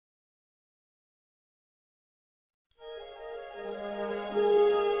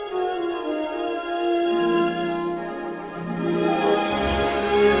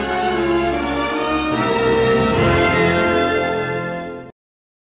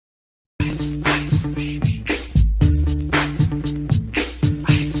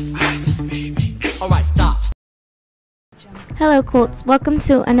Hello Colts, welcome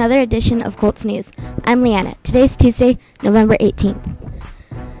to another edition of Colts News. I'm Leanna. Today's Tuesday, November 18th.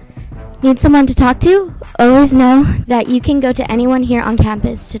 Need someone to talk to? Always know that you can go to anyone here on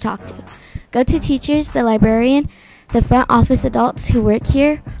campus to talk to. Go to teachers, the librarian, the front office adults who work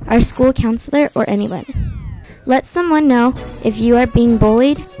here, our school counselor, or anyone. Let someone know if you are being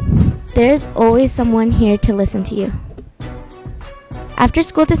bullied. There's always someone here to listen to you. After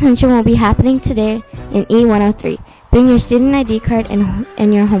school detention will be happening today in E103. Bring your student ID card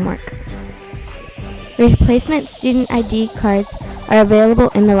and your homework. Replacement student ID cards are available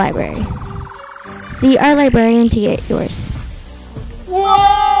in the library. See our librarian to get yours. Whoa!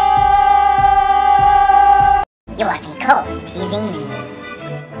 You're watching Colts TV News.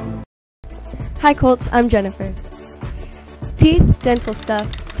 Hi Colts, I'm Jennifer. Teeth, dental stuff.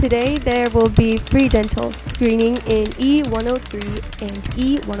 Today there will be free dental screening in E103 and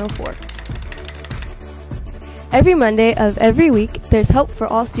E104. Every Monday of every week, there's help for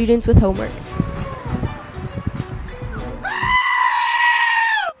all students with homework.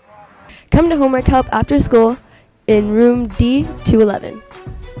 Come to homework help after school in room D211.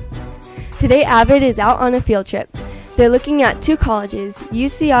 Today, Avid is out on a field trip. They're looking at two colleges,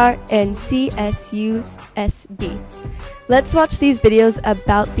 UCR and CSUSB. Let's watch these videos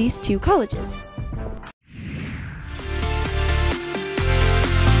about these two colleges.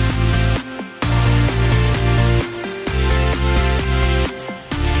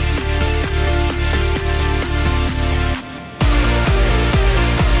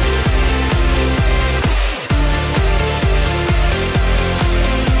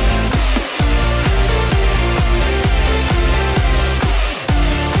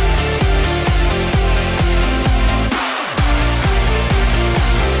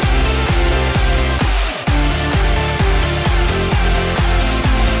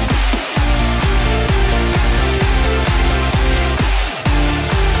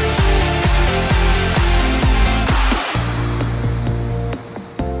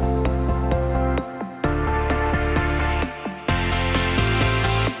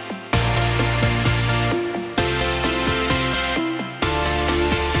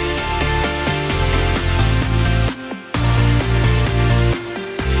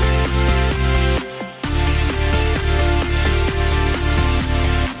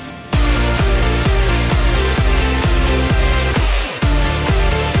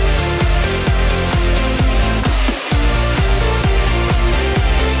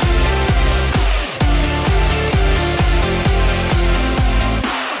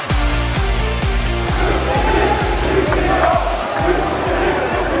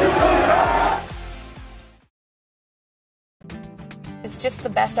 It's just the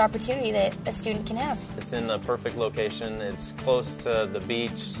best opportunity that a student can have. It's in a perfect location. It's close to the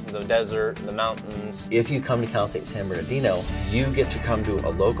beach, the desert, the mountains. If you come to Cal State San Bernardino, you get to come to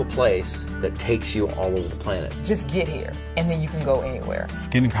a local place that takes you all over the planet. Just get here, and then you can go anywhere.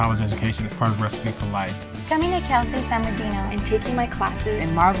 Getting a college education is part of Recipe for Life. Coming to Cal State San Bernardino and taking my classes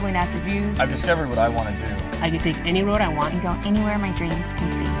and marveling at the views. I've discovered what I want to do. I can take any road I want and go anywhere my dreams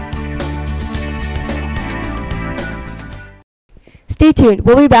can see. Stay tuned.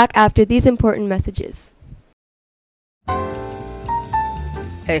 We'll be back after these important messages.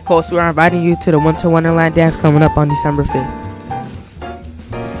 Hey Colts, we're inviting you to the Winter Wonderland Dance coming up on December 5th.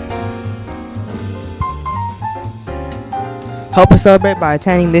 Help us celebrate by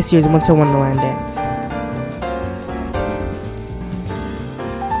attending this year's Winter Wonderland Dance.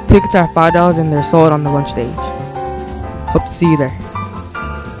 Tickets are $5 and they're sold on the lunch stage. Hope to see you there.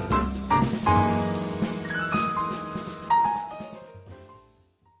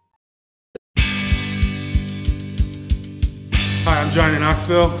 Hi, I'm Johnny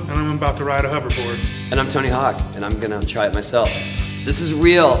Knoxville, and I'm about to ride a hoverboard. And I'm Tony Hawk, and I'm gonna try it myself. This is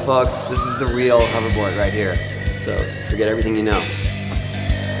real, folks. This is the real hoverboard right here. So forget everything you know.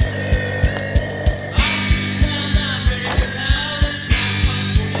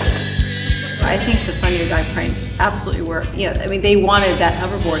 I think the Funny or Die prank absolutely worked. Yeah, I mean, they wanted that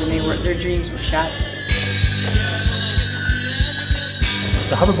hoverboard, and their dreams were shattered.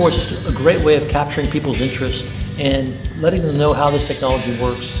 The hoverboard is just a great way of capturing people's interest and letting them know how this technology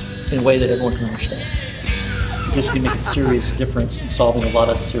works in a way that everyone can understand. This can make a serious difference in solving a lot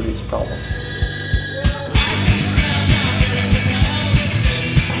of serious problems.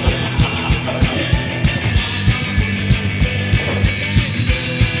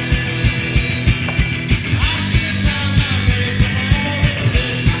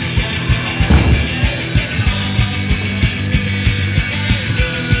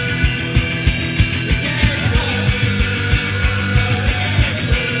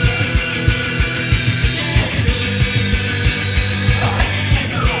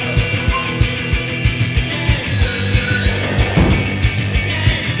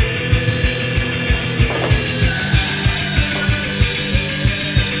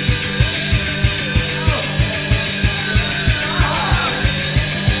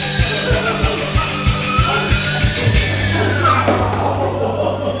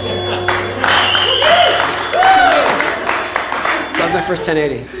 my first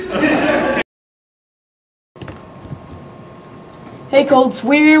 1080. Hey Colts,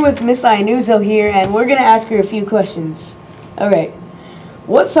 we're here with Miss Ianuzzo here, and we're going to ask her a few questions. Alright,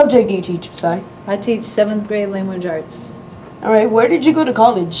 what subject do you teach, Miss I? I teach 7th grade language arts. Alright, where did you go to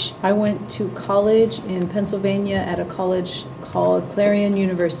college? I went to college in Pennsylvania at a college called Clarion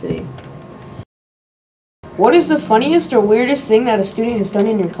University. What is the funniest or weirdest thing that a student has done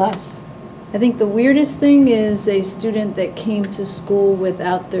in your class? I think the weirdest thing is a student that came to school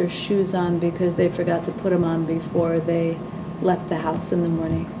without their shoes on because they forgot to put them on before they left the house in the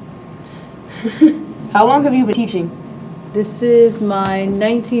morning. How long have you been teaching? This is my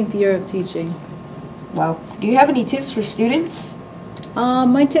 19th year of teaching. Wow. Do you have any tips for students?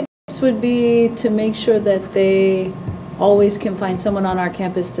 My tips would be to make sure that they always can find someone on our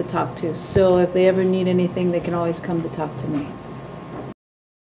campus to talk to. So if they ever need anything, they can always come to talk to me.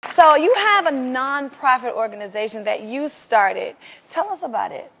 So you have a non-profit organization that you started. Tell us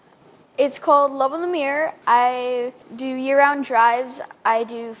about it. It's called Love in the Mirror. I do year-round drives. I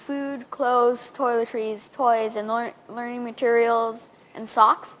do food, clothes, toiletries, toys, and learning materials and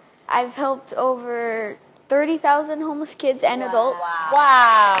socks. I've helped over 30,000 homeless kids and adults.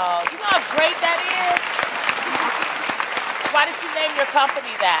 Wow. You know how great that is? Why did you name your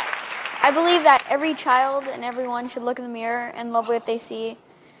company that? I believe that every child and everyone should look in the mirror and love what they see.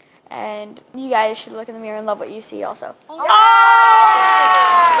 And you guys should look in the mirror and love what you see also. Oh!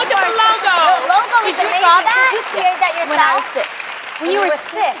 Look at the logo. The logo is amazing. Did you create that yourself? When I was 6. When you were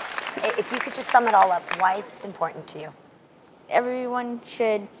 6. If you could just sum it all up, why is this important to you? Everyone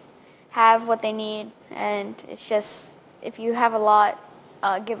should have what they need, and it's just, if you have a lot,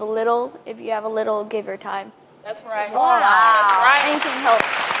 give a little. If you have a little, give your time. That's right. Wow. That's right. Anything helps.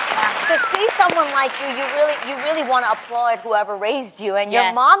 To see someone like you really want to applaud whoever raised you, and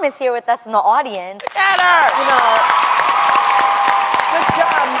your mom is here with us in the audience. Look at her. You know, good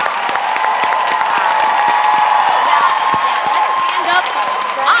job, Mom. Let's stand up for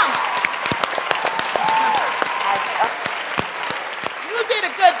Mom. You did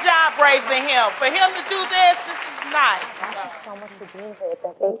a good job raising him. For him to do this is nice. Thank you so much for being here with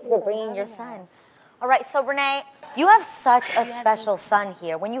us. Thank you for bringing your son. All right, so Renee, you have such a special son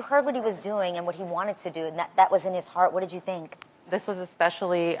here. When you heard what he was doing and what he wanted to do, and that was in his heart, what did you think? This was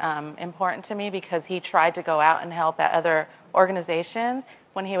especially important to me because he tried to go out and help at other organizations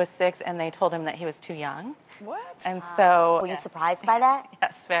when he was 6, and they told him that he was too young. What? And so, were you surprised by that?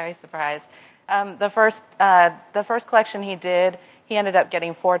 Yes, very surprised. The first collection he did, he ended up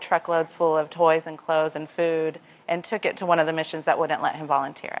getting 4 truckloads full of toys and clothes and food, and took it to one of the missions that wouldn't let him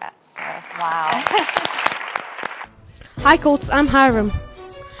volunteer at. So. Wow. Hi Colts, I'm Hiram.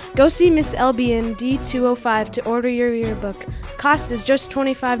 Go see Miss Elby in D205 to order your yearbook. Cost is just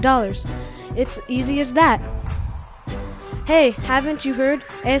 $25. It's easy as that. Hey, haven't you heard?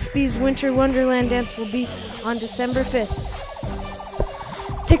 ASB's Winter Wonderland Dance will be on December 5th.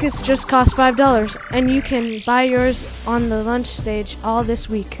 Tickets just cost $5, and you can buy yours on the lunch stage all this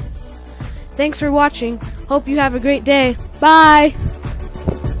week. Thanks for watching. Hope you have a great day. Bye!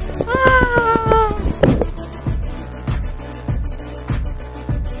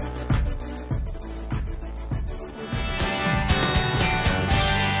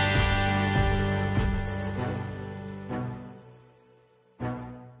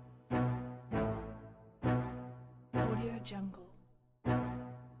 Audio Jungle.